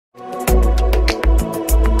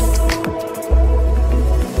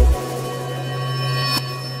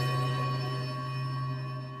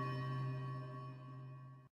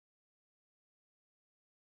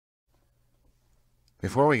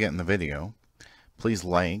Before we get in the video, please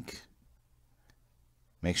like,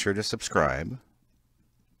 make sure to subscribe,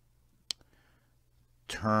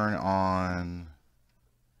 turn on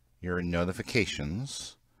your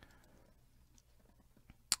notifications,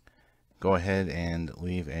 go ahead and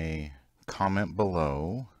leave a comment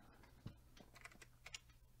below,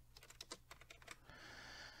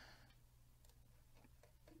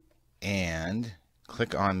 and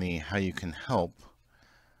click on the how you can help,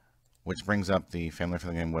 which brings up the Family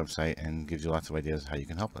Friendly Game website and gives you lots of ideas how you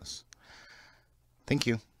can help us. Thank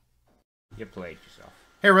you. You played yourself.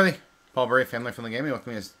 Hey everybody, Paul Berry, Family Friendly Gaming. With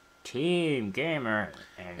me is Team Gamer.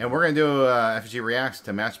 And we're going to do FFG Reacts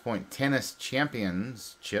to Matchpoint Tennis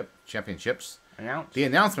Championships. The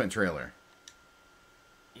announcement trailer.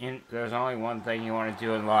 And there's only one thing you want to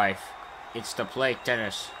do in life. It's to play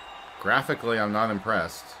tennis. Graphically, I'm not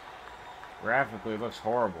impressed. Graphically, it looks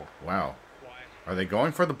horrible. Wow. Are they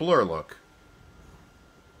going for the blur look?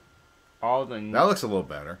 That looks a little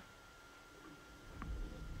better.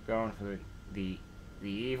 Going for the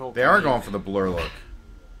evil. They are going for the blur look.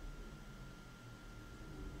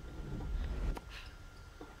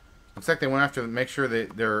 Looks like they went after to make sure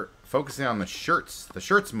that they're focusing on the shirts. The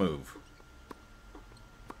shirts move.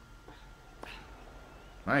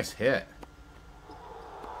 Nice hit.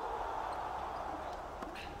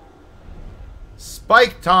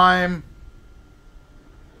 Spike time.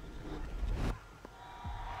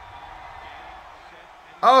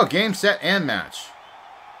 Oh, game, set, and match.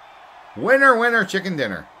 Winner, winner, chicken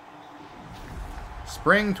dinner.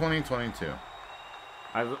 Spring 2022.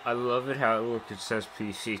 I love it how it says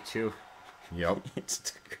PC too. Yep.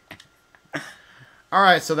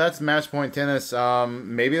 Alright, so that's Matchpoint Tennis.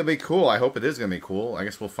 Maybe it'll be cool. I hope it is going to be cool. I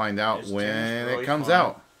guess we'll find out when it comes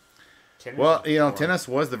out. Well, you know, tennis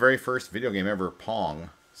was the very first video game ever,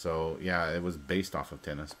 Pong. So, yeah, it was based off of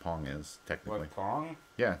tennis. Pong is, technically. What, Pong?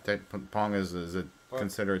 Yeah, Pong is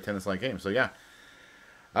considered a tennis-like game. So, yeah.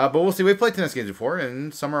 But we'll see. We've played tennis games before,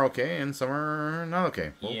 and some are okay, and some are not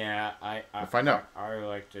okay. Yeah, we'll find out. I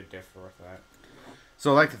like to differ with that.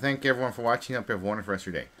 So I'd like to thank everyone for watching. Hope you have a wonderful rest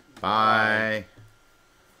of your day. Bye.